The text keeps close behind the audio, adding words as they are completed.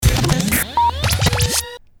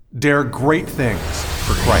Dare great things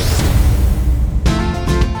for Christ.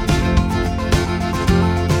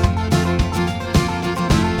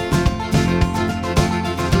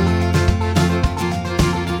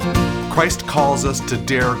 Christ calls us to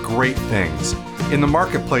dare great things. In the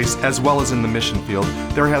marketplace, as well as in the mission field,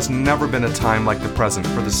 there has never been a time like the present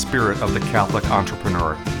for the spirit of the Catholic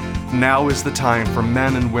entrepreneur. Now is the time for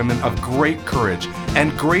men and women of great courage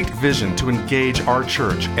and great vision to engage our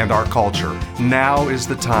church and our culture. Now is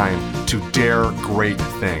the time to dare great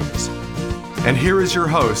things. And here is your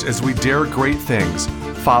host as we dare great things,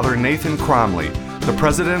 Father Nathan Cromly, the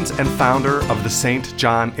president and founder of the St.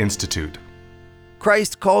 John Institute.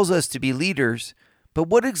 Christ calls us to be leaders, but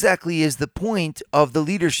what exactly is the point of the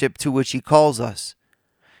leadership to which he calls us?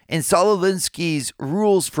 In Saul Alinsky's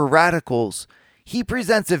Rules for Radicals, he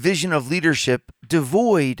presents a vision of leadership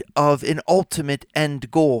devoid of an ultimate end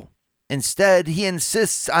goal. Instead, he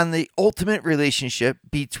insists on the ultimate relationship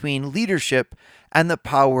between leadership and the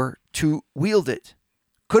power to wield it.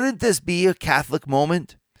 Couldn't this be a Catholic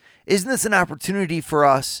moment? Isn't this an opportunity for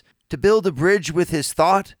us to build a bridge with his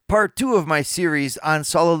thought? Part 2 of my series on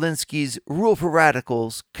Saul Alinsky's Rule for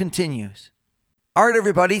Radicals continues. All right,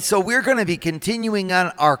 everybody, so we're going to be continuing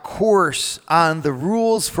on our course on the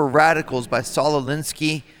Rules for Radicals by Saul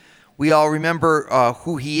Alinsky. We all remember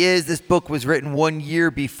who he is. This book was written 1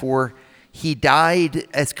 year before he died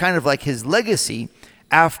as kind of like his legacy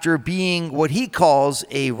after being what he calls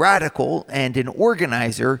a radical and an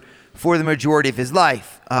organizer for the majority of his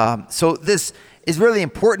life. So this is really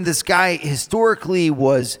important. This guy historically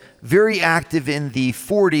was very active in the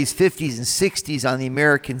 40s, 50s, and 60s on the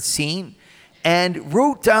American scene and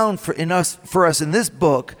wrote down for us in this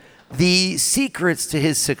book the secrets to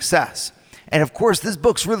his success. And of course, this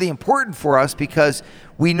book's really important for us because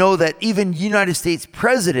we know that even United States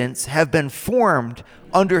presidents have been formed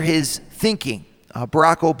under his thinking.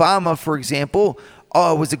 Barack Obama, for example,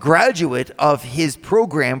 was a graduate of his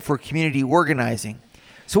program for community organizing.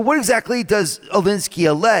 So what exactly does Alinsky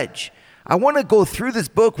allege? I want to go through this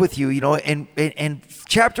book with you, and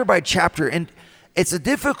chapter by chapter. And it's a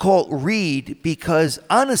difficult read because,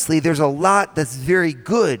 honestly, there's a lot that's very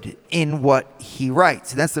good in what he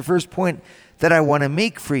writes. And that's the first point that I want to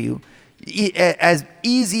make for you. As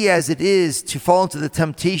easy as it is to fall into the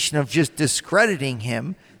temptation of just discrediting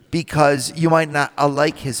him because you might not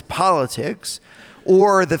like his politics,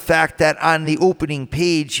 or the fact that on the opening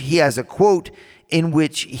page he has a quote in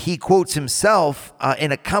which he quotes himself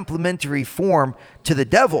in a complimentary form to the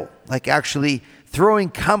devil, like actually throwing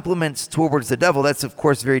compliments towards the devil. That's, of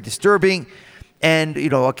course, very disturbing. And,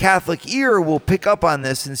 a Catholic ear will pick up on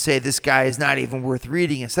this and say, this guy is not even worth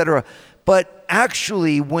reading, etc. But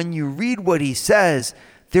actually, when you read what he says,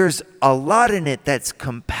 there's a lot in it that's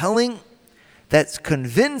compelling, that's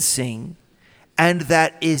convincing, and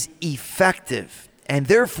that is effective. And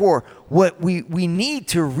therefore, what we need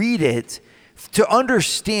to read it to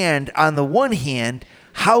understand, on the one hand,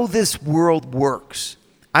 how this world works.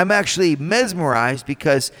 I'm actually mesmerized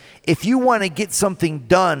because if you want to get something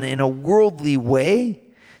done in a worldly way,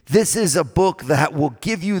 this is a book that will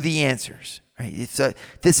give you the answers. Right?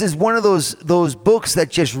 This is one of those books that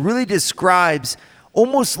just really describes,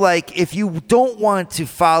 almost like if you don't want to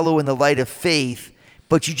follow in the light of faith,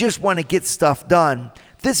 but you just want to get stuff done,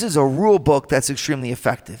 this is a rule book that's extremely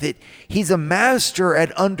effective. He's a master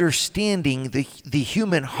at understanding the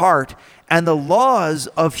human heart and the laws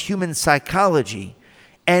of human psychology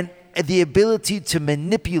and the ability to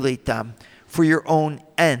manipulate them for your own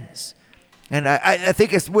ends. And I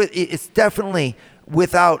think it's definitely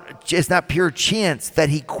it's not pure chance that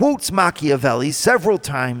he quotes Machiavelli several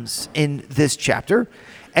times in this chapter,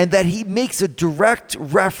 and that he makes a direct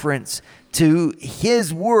reference to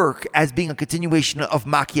his work as being a continuation of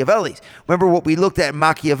Machiavelli's. Remember what we looked at in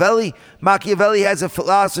Machiavelli? Machiavelli has a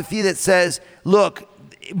philosophy that says, look,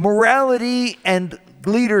 morality and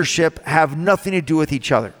leadership have nothing to do with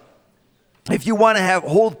each other. If you want to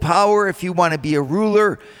hold power, if you want to be a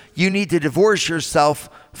ruler, you need to divorce yourself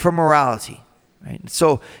from morality. Right?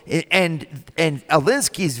 So, and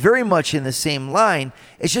Alinsky is very much in the same line.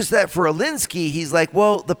 It's just that for Alinsky, he's like,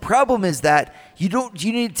 well, the problem is that you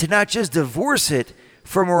need to not just divorce it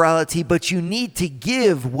from morality, but you need to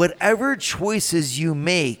give whatever choices you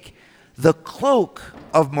make the cloak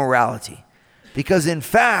of morality. Because in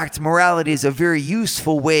fact, morality is a very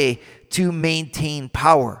useful way to maintain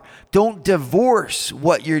power. Don't divorce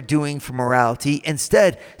what you're doing from morality.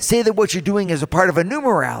 Instead, say that what you're doing is a part of a new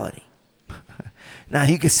morality. Now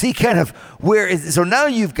you can see kind of so now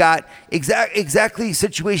you've got exactly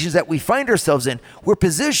situations that we find ourselves in, where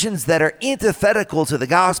positions that are antithetical to the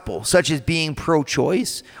gospel, such as being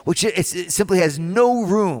pro-choice, which it simply has no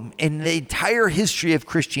room in the entire history of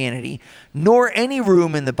Christianity, nor any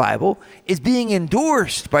room in the Bible, is being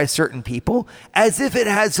endorsed by certain people as if it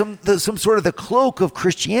has some sort of the cloak of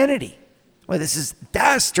Christianity. Well, this is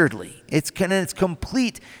dastardly. It's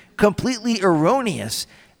completely erroneous,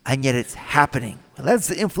 and yet it's happening. That's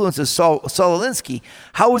the influence of Saul Alinsky.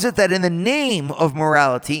 How is it that in the name of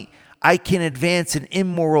morality, I can advance an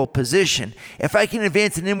immoral position? If I can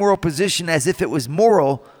advance an immoral position as if it was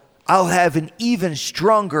moral, I'll have an even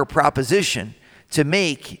stronger proposition to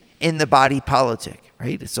make in the body politic,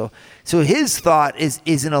 right? So his thought is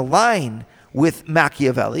in a line with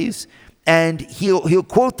Machiavelli's, and he'll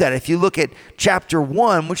quote that. If you look at chapter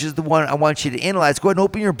 1, which is the one I want you to analyze, go ahead and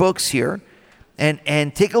open your books here.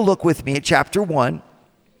 And take a look with me at chapter 1.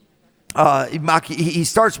 He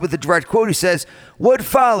starts with a direct quote. He says, "What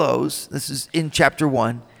follows," this is in chapter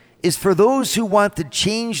 1, "is for those who want to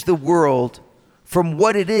change the world from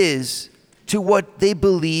what it is to what they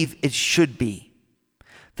believe it should be.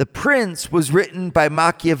 The Prince was written by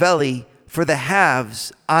Machiavelli for the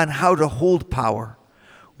haves on how to hold power.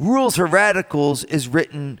 Rules for Radicals is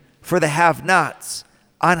written for the have-nots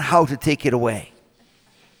on how to take it away."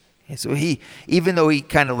 So even though he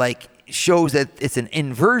kind of like shows that it's an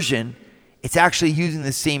inversion, it's actually using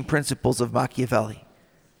the same principles of Machiavelli.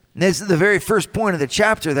 And this is the very first point of the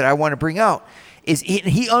chapter that I want to bring out.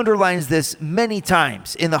 He underlines this many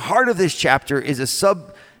times. In the heart of this chapter is a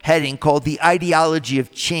subheading called the ideology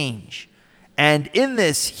of change. And in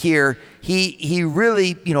this here, he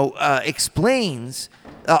really explains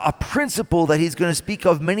a principle that he's going to speak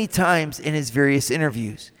of many times in his various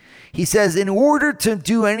interviews. He says, in order to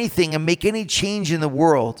do anything and make any change in the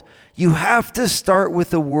world, you have to start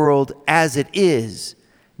with the world as it is,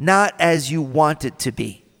 not as you want it to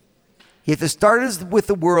be. You have to start with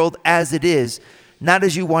the world as it is, not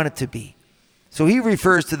as you want it to be. So he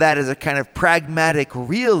refers to that as a kind of pragmatic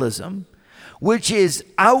realism, which is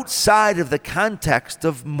outside of the context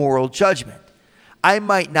of moral judgment. I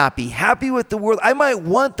might not be happy with the world. I might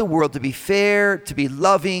want the world to be fair, to be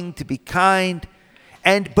loving, to be kind.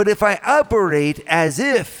 But if I operate as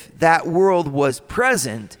if that world was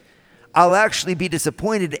present, I'll actually be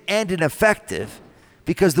disappointed and ineffective,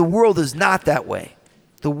 because the world is not that way.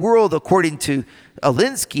 The world, according to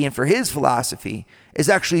Alinsky and for his philosophy, is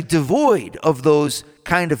actually devoid of those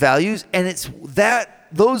kind of values, and it's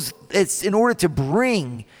in order to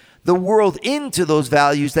bring the world into those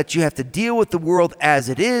values that you have to deal with the world as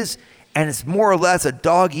it is. And it's more or less a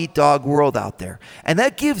dog-eat-dog world out there. And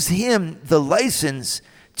that gives him the license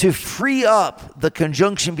to free up the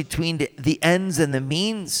conjunction between the ends and the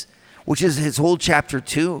means, which is his whole chapter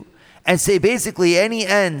 2, and say basically any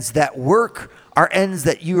ends that work are ends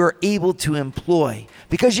that you are able to employ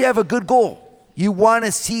because you have a good goal. You want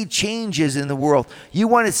to see changes in the world. You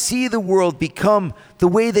want to see the world become the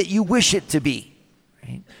way that you wish it to be,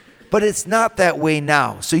 right? But it's not that way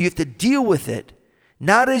now. So you have to deal with it,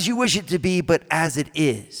 not as you wish it to be, but as it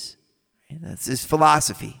is. And that's his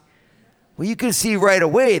philosophy. Well, you can see right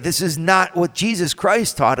away, this is not what Jesus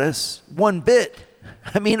Christ taught us one bit.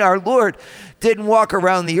 I mean, our Lord didn't walk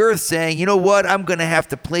around the earth saying, you know what, I'm going to have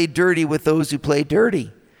to play dirty with those who play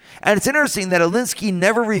dirty. And it's interesting that Alinsky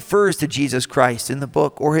never refers to Jesus Christ in the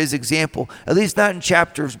book or his example, at least not in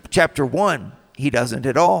chapter 1. He doesn't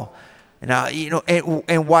at all. Now,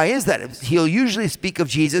 and why is that? He'll usually speak of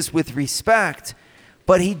Jesus with respect,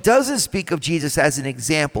 but he doesn't speak of Jesus as an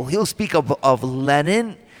example. He'll speak of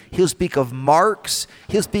Lenin. He'll speak of Marx.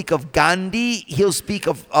 He'll speak of Gandhi. He'll speak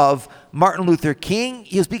of Martin Luther King.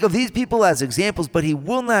 He'll speak of these people as examples, but he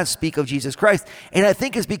will not speak of Jesus Christ. And I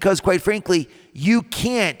think it's because, quite frankly, you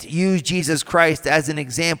can't use Jesus Christ as an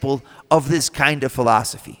example of this kind of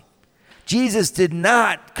philosophy. Jesus did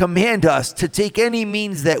not command us to take any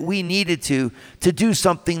means that we needed to do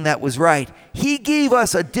something that was right. He gave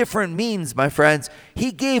us a different means, my friends.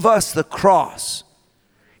 He gave us the cross.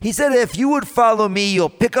 He said, if you would follow me, you'll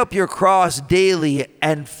pick up your cross daily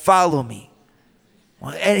and follow me.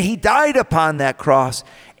 And he died upon that cross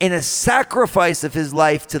in a sacrifice of his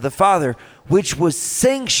life to the Father, which was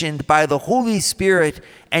sanctioned by the Holy Spirit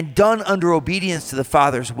and done under obedience to the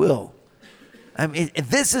Father's will. I mean,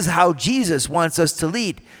 this is how Jesus wants us to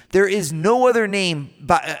lead. There is no other name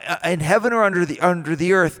in heaven or under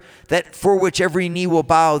the earth that for which every knee will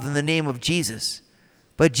bow than the name of Jesus.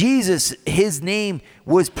 But Jesus, his name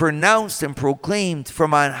was pronounced and proclaimed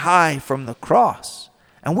from on high from the cross.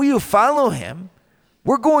 And we who follow him,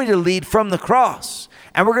 we're going to lead from the cross.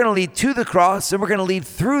 and we're going to lead to the cross, and we're going to lead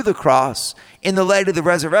through the cross in the light of the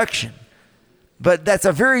resurrection. But that's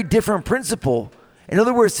a very different principle. In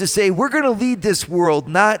other words, to say we're going to lead this world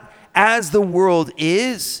not as the world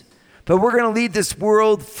is, but we're going to lead this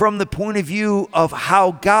world from the point of view of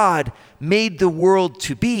how God made the world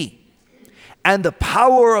to be. And the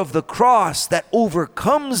power of the cross that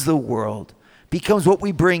overcomes the world becomes what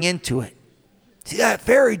we bring into it. See, that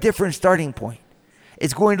very different starting point.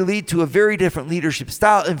 It's going to lead to a very different leadership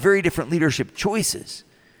style and very different leadership choices.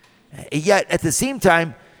 Yet, at the same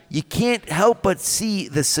time, you can't help but see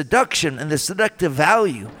the seduction and the seductive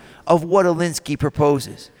value of what Alinsky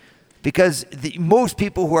proposes. Because most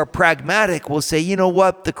people who are pragmatic will say, you know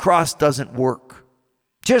what, the cross doesn't work.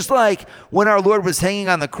 Just like when our Lord was hanging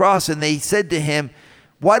on the cross and they said to him,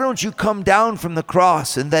 why don't you come down from the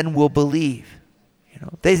cross and then we'll believe?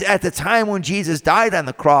 At the time when Jesus died on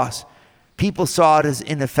the cross, people saw it as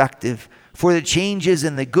ineffective for the changes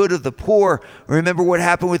and the good of the poor. Remember what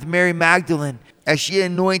happened with Mary Magdalene as she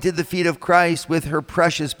anointed the feet of Christ with her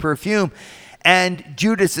precious perfume. And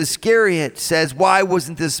Judas Iscariot says, why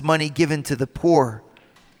wasn't this money given to the poor?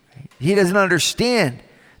 He doesn't understand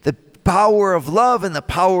the power of love and the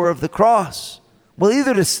power of the cross. Well,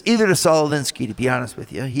 either to Saul Alinsky, to be honest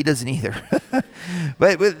with you, he doesn't either.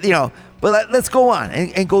 but let's go on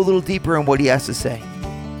and go a little deeper in what he has to say.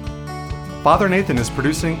 Father Nathan is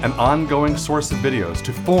producing an ongoing source of videos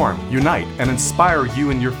to form, unite, and inspire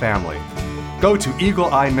you and your family. Go to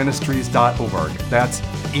eagleeyeministries.org. That's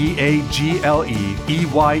EAGLEEYE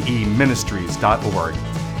ministries.org.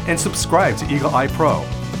 And subscribe to Eagle Eye Pro.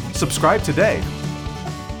 Subscribe today.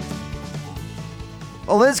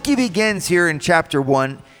 Alinsky begins here in chapter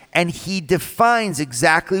 1, and he defines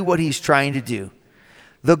exactly what he's trying to do.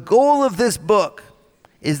 The goal of this book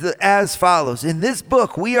is as follows. In this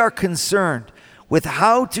book, we are concerned with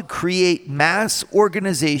how to create mass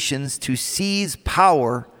organizations to seize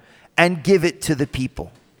power and give it to the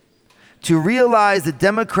people, to realize the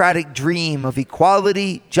democratic dream of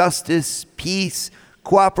equality, justice, peace,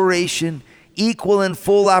 cooperation, equal and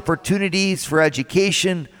full opportunities for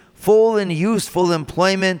education, full and useful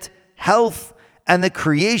employment, health, and the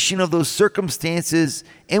creation of those circumstances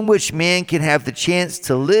in which man can have the chance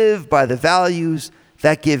to live by the values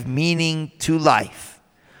that give meaning to life.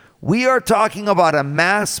 We are talking about a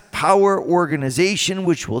mass power organization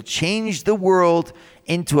which will change the world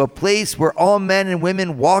into a place where all men and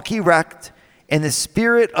women walk erect in the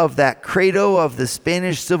spirit of that credo of the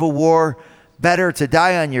Spanish Civil War, better to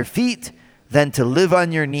die on your feet than to live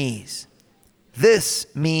on your knees. This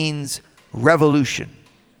means revolution.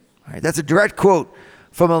 All right, that's a direct quote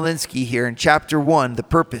from Alinsky here in chapter 1, the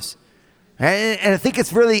purpose. And I think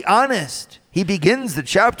it's really honest. He begins the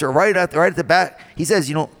chapter right at the back. He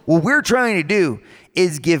says, what we're trying to do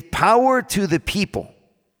is give power to the people.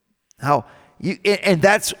 And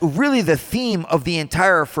that's really the theme of the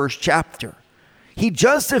entire first chapter. He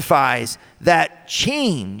justifies that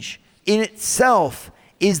change in itself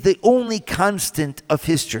is the only constant of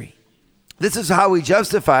history. This is how he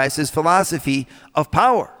justifies his philosophy of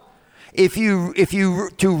power. To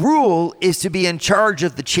rule is to be in charge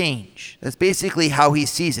of the change. That's basically how he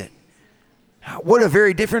sees it. What a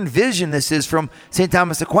very different vision this is from St.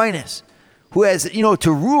 Thomas Aquinas, who has,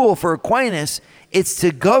 to rule for Aquinas, it's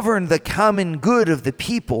to govern the common good of the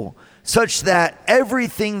people such that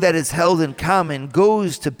everything that is held in common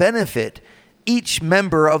goes to benefit each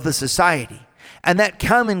member of the society. And that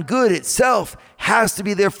common good itself has to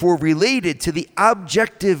be therefore related to the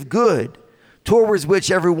objective good towards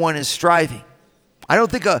which everyone is striving. I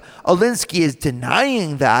don't think Alinsky is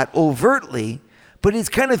denying that overtly, but he's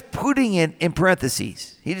kind of putting it in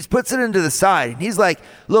parentheses. He just puts it into the side. And he's like,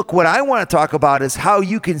 look, what I want to talk about is how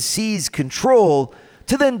you can seize control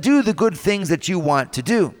to then do the good things that you want to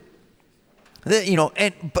do.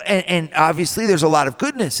 And obviously there's a lot of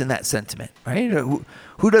goodness in that sentiment, right?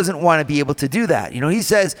 Who doesn't want to be able to do that? He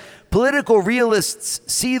says, political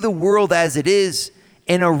realists see the world as it is,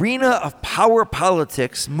 an arena of power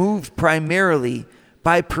politics moved primarily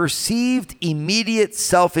by perceived immediate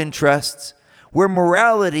self-interests, where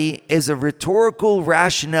morality is a rhetorical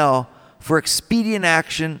rationale for expedient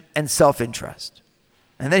action and self-interest.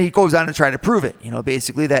 And then he goes on to try to prove it,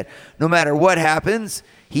 basically that no matter what happens,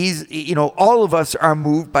 all of us are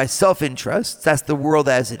moved by self-interest. That's the world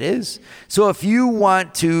as it is. So if you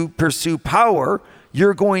want to pursue power,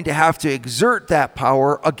 you're going to have to exert that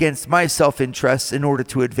power against my self-interests in order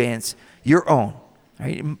to advance your own.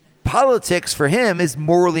 Right? Politics for him is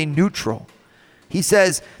morally neutral. He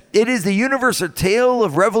says, it is the universal tale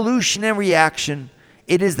of revolution and reaction.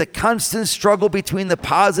 It is the constant struggle between the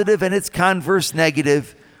positive and its converse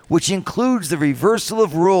negative, which includes the reversal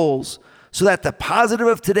of roles so that the positive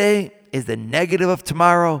of today is the negative of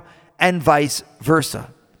tomorrow and vice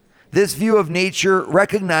versa. This view of nature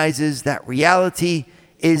recognizes that reality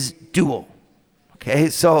is dual. Okay,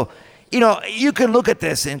 so, you can look at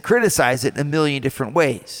this and criticize it in a million different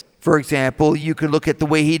ways. For example, you could look at the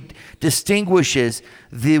way he distinguishes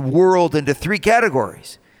the world into three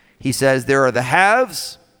categories. He says there are the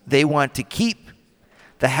haves, they want to keep,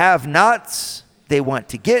 the have-nots, they want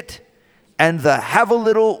to get, and the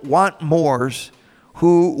have-a-little want-mores,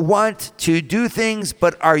 who want to do things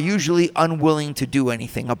but are usually unwilling to do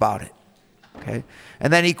anything about it. Okay?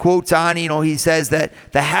 And then he quotes on, he says that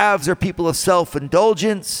the haves are people of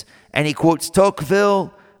self-indulgence, and he quotes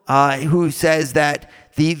Tocqueville, who says that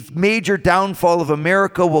the major downfall of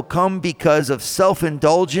America will come because of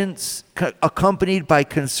self-indulgence accompanied by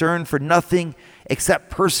concern for nothing except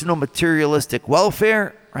personal materialistic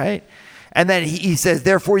welfare, right? And then he says,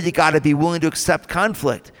 therefore, you got to be willing to accept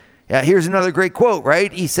conflict. Here's another great quote, right?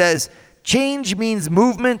 He says, change means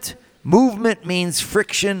movement. Movement means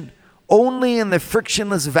friction. Only in the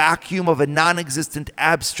frictionless vacuum of a non-existent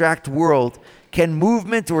abstract world can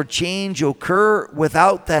movement or change occur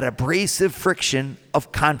without that abrasive friction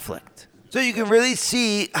of conflict. So you can really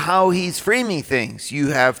see how he's framing things.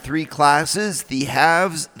 You have three classes, the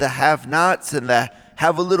haves, the have-nots, and the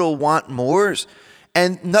have-a-little want-mores,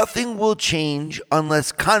 and nothing will change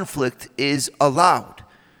unless conflict is allowed.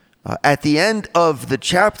 At the end of the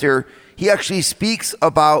chapter, he actually speaks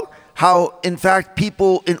about how, in fact,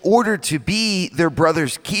 people, in order to be their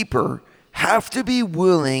brother's keeper, have to be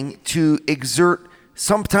willing to exert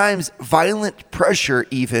sometimes violent pressure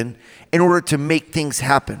even in order to make things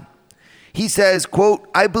happen. He says, quote,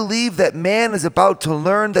 I believe that man is about to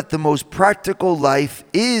learn that the most practical life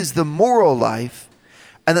is the moral life,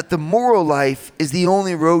 and that the moral life is the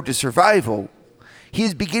only road to survival. He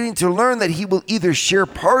is beginning to learn that he will either share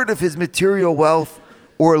part of his material wealth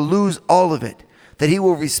or lose all of it, that he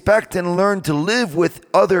will respect and learn to live with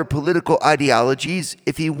other political ideologies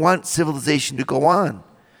if he wants civilization to go on.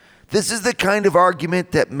 This is the kind of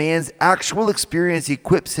argument that man's actual experience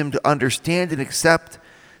equips him to understand and accept.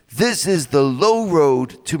 This is the low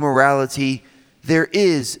road to morality. There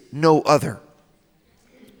is no other.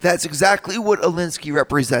 That's exactly what Alinsky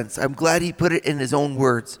represents. I'm glad he put it in his own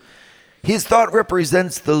words. His thought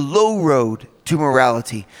represents the low road to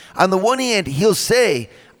morality. On the one hand, he'll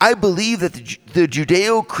say, I believe that the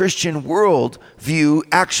Judeo-Christian world view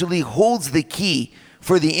actually holds the key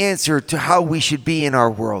for the answer to how we should be in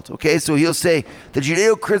our world. Okay, so he'll say the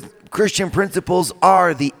Judeo-Christian principles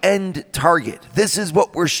are the end target. This is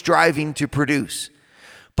what we're striving to produce.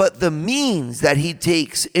 But the means that he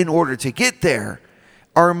takes in order to get there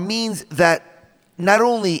are means that not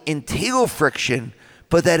only entail friction,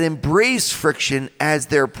 but that embrace friction as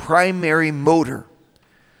their primary motor.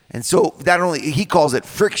 And so not only, he calls it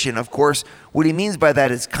friction, of course. What he means by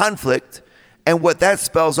that is conflict. And what that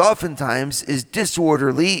spells oftentimes is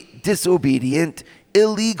disorderly, disobedient,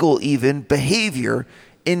 illegal even behavior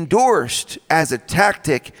endorsed as a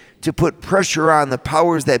tactic to put pressure on the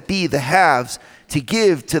powers that be, the haves, to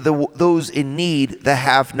give to those in need, the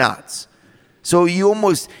have-nots. So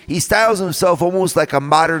he styles himself almost like a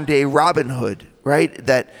modern day Robin Hood, right?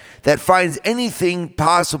 That finds anything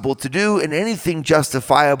possible to do and anything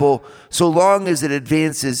justifiable so long as it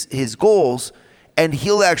advances his goals. And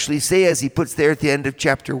he'll actually say, as he puts there at the end of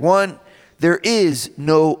chapter 1, there is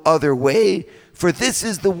no other way, for this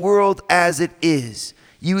is the world as it is.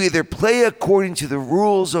 You either play according to the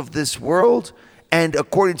rules of this world and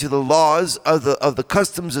according to the laws of the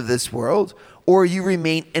customs of this world, or you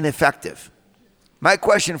remain ineffective. My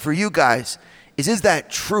question for you guys is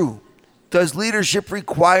that true? Does leadership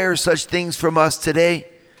require such things from us today?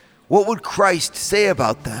 What would Christ say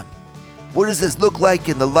about them? What does this look like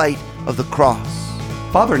in the light of the cross?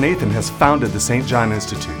 Father Nathan has founded the St. John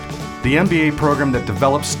Institute, the MBA program that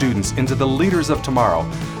develops students into the leaders of tomorrow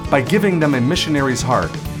by giving them a missionary's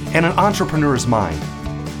heart and an entrepreneur's mind.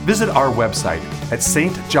 Visit our website at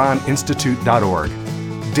stjohninstitute.org.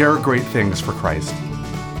 Dare great things for Christ.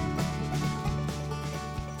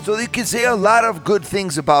 So you can say a lot of good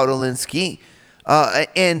things about Alinsky,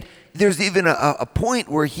 and there's even a point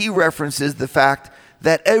where he references the fact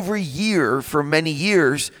that every year for many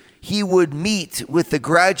years he would meet with the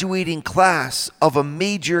graduating class of a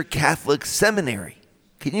major Catholic seminary.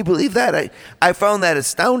 Can you believe that? I found that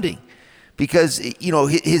astounding because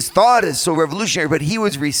his thought is so revolutionary, but he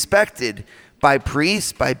was respected by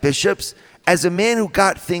priests, by bishops, as a man who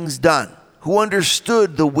got things done, who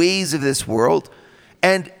understood the ways of this world.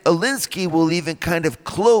 And Alinsky will even kind of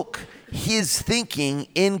cloak his thinking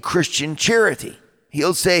in Christian charity.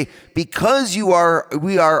 He'll say, because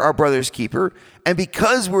we are our brother's keeper, and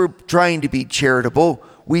because we're trying to be charitable,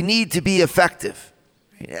 we need to be effective.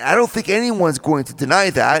 I don't think anyone's going to deny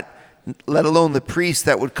that, let alone the priests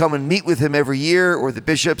that would come and meet with him every year, or the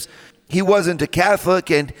bishops. He wasn't a Catholic,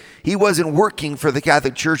 and he wasn't working for the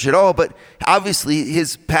Catholic Church at all, but obviously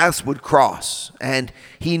his paths would cross, and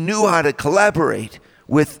he knew how to collaborate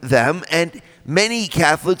with them, and many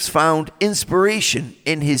Catholics found inspiration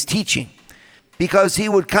in his teaching, because he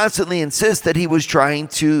would constantly insist that he was trying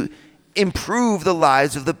to improve the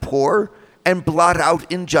lives of the poor and blot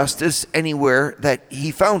out injustice anywhere that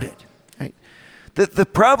he found it. Right? The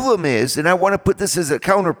problem is, and I want to put this as a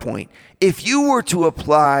counterpoint, if you were to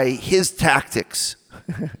apply his tactics,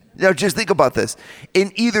 now just think about this,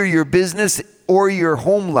 in either your business or your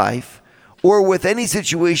home life, or with any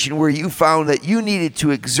situation where you found that you needed to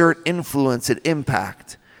exert influence and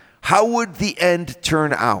impact, how would the end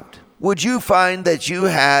turn out? Would you find that you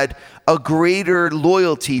had a greater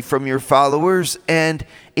loyalty from your followers and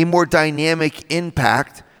a more dynamic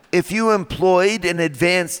impact if you employed and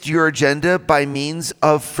advanced your agenda by means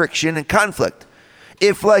of friction and conflict?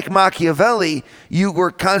 If, like Machiavelli, you were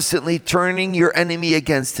constantly turning your enemy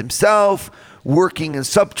against himself, working in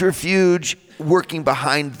subterfuge, working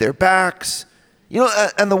behind their backs,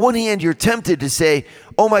 on the one hand, you're tempted to say,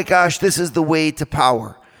 oh my gosh, this is the way to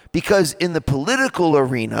power. Because in the political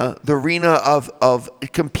arena, the arena of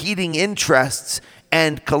competing interests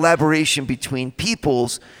and collaboration between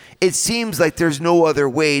peoples, it seems like there's no other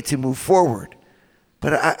way to move forward.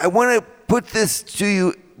 But I want to put this to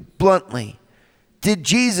you bluntly. Did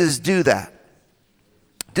Jesus do that?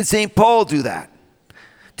 Did St. Paul do that?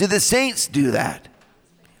 Did the saints do that?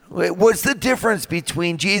 What's the difference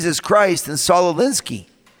between Jesus Christ and Saul Alinsky?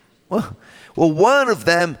 Well, one of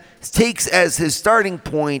them takes as his starting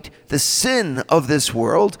point the sin of this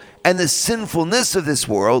world and the sinfulness of this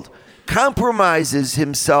world, compromises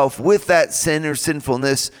himself with that sin or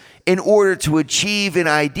sinfulness in order to achieve an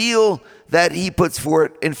ideal that he puts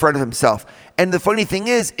forth in front of himself. And the funny thing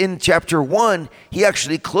is, in chapter 1, he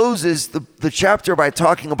actually closes the chapter by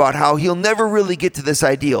talking about how he'll never really get to this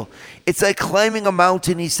ideal. It's like climbing a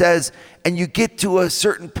mountain, he says, and you get to a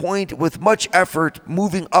certain point with much effort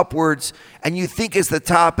moving upwards, and you think it's the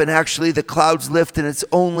top, and actually the clouds lift and it's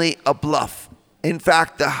only a bluff. In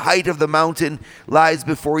fact, the height of the mountain lies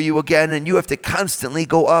before you again, and you have to constantly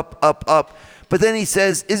go up, up, up. But then he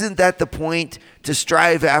says, isn't that the point, to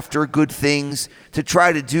strive after good things, to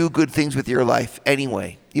try to do good things with your life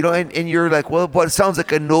anyway? And you're like, well, it sounds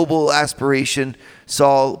like a noble aspiration,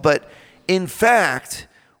 Saul. But in fact,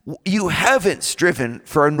 you haven't striven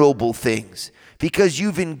for noble things because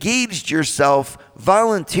you've engaged yourself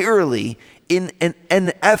voluntarily in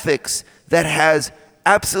an ethics that has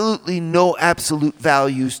absolutely no absolute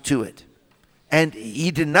values to it. And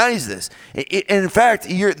he denies this. And in fact,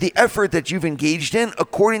 the effort that you've engaged in,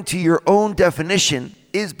 according to your own definition,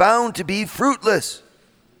 is bound to be fruitless.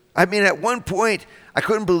 I mean, at one point, I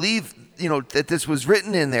couldn't believe, that this was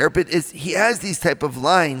written in there, but he has these type of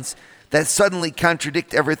lines that suddenly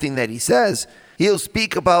contradict everything that he says. He'll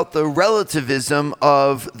speak about the relativism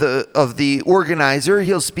of the organizer.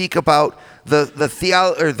 He'll speak about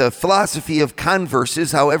the philosophy of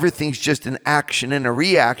converses, how everything's just an action and a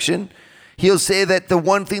reaction. He'll say that the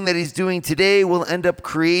one thing that he's doing today will end up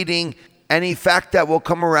creating any fact that will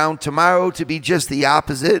come around tomorrow to be just the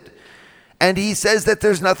opposite. And he says that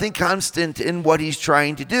there's nothing constant in what he's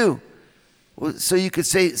trying to do. So you could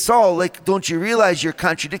say, Saul, don't you realize you're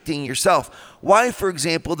contradicting yourself? Why, for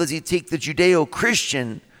example, does he take the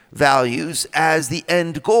Judeo-Christian values as the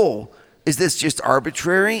end goal? Is this just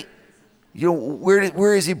arbitrary?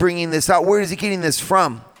 Where is he bringing this out? Where is he getting this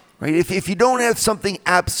from? Right? If you don't have something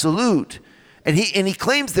absolute, and he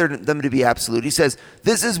claims them to be absolute, he says,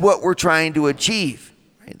 this is what we're trying to achieve.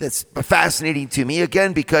 Right? That's fascinating to me,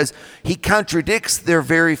 again, because he contradicts their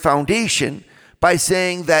very foundation by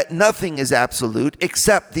saying that nothing is absolute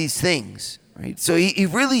except these things. Right? So he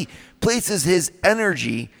really places his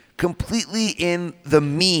energy completely in the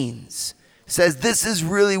means. Says this is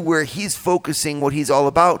really where he's focusing what he's all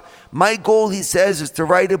about. My goal, he says, is to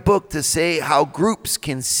write a book to say how groups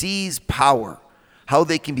can seize power, how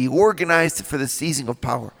they can be organized for the seizing of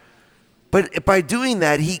power. But by doing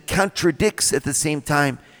that, he contradicts at the same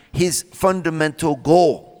time his fundamental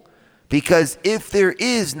goal. Because if there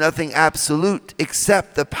is nothing absolute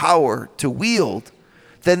except the power to wield,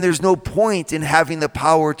 then there's no point in having the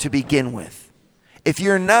power to begin with. If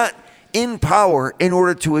you're not in power in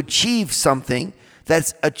order to achieve something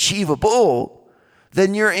that's achievable,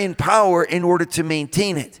 then you're in power in order to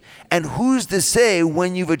maintain it. And who's to say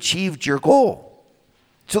when you've achieved your goal?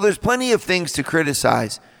 So there's plenty of things to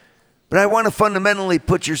criticize, but I want to fundamentally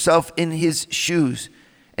put yourself in his shoes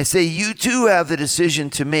and say you too have the decision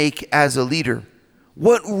to make as a leader.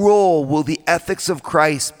 What role will the ethics of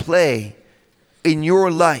Christ play in your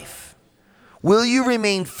life? Will you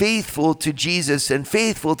remain faithful to Jesus and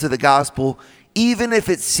faithful to the gospel even if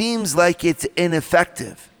it seems like it's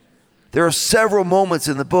ineffective? There are several moments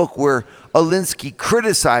in the book where Alinsky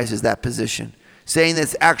criticizes that position, saying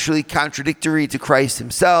that's actually contradictory to Christ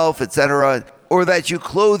himself, etc., or that you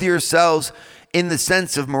clothe yourselves in the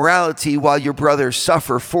sense of morality while your brothers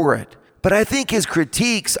suffer for it. But I think his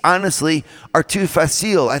critiques, honestly, are too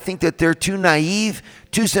facile. I think that they're too naive,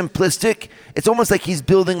 too simplistic. It's almost like he's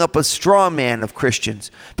building up a straw man of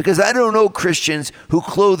Christians. Because I don't know Christians who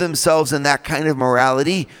clothe themselves in that kind of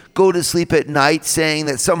morality, go to sleep at night saying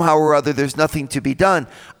that somehow or other there's nothing to be done.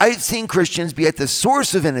 I've seen Christians be at the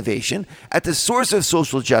source of innovation, at the source of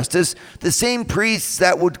social justice. The same priests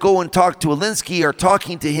that would go and talk to Alinsky are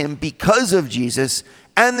talking to him because of Jesus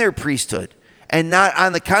and their priesthood, and not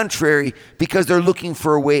on the contrary because they're looking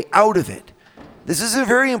for a way out of it. This is a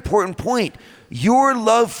very important point. Your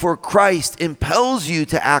love for Christ impels you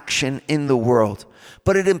to action in the world,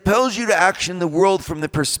 but it impels you to action in the world from the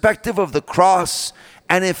perspective of the cross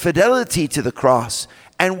and in fidelity to the cross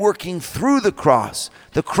and working through the cross.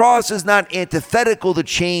 The cross is not antithetical to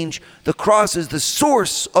change. The cross is the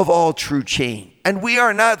source of all true change. And we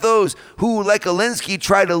are not those who, like Alinsky,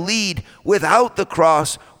 try to lead without the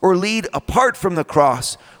cross or lead apart from the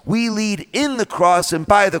cross. We lead in the cross and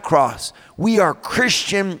by the cross. We are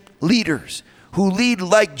Christian leaders who lead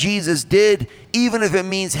like Jesus did, even if it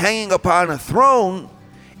means hanging upon a throne.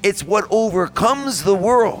 It's what overcomes the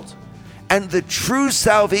world. And the true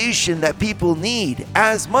salvation that people need,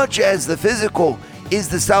 as much as the physical, is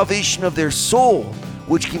the salvation of their soul,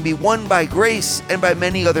 which can be won by grace and by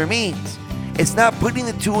many other means. It's not putting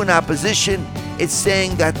the two in opposition. It's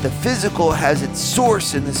saying that the physical has its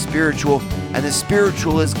source in the spiritual, and the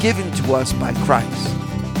spiritual is given to us by Christ.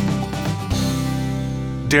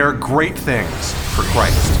 Dare great things for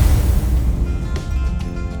Christ.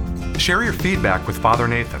 Share your feedback with Father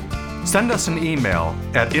Nathan. Send us an email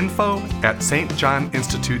at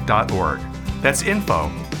info@stjohninstitute.org. That's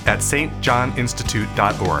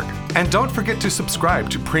info@stjohninstitute.org. And don't forget to subscribe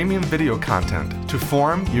to premium video content to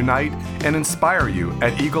form, unite, and inspire you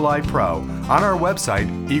at Eagle Eye Pro on our website,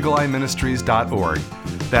 eagleeyeministries.org.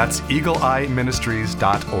 That's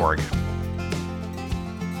eagleeyeministries.org.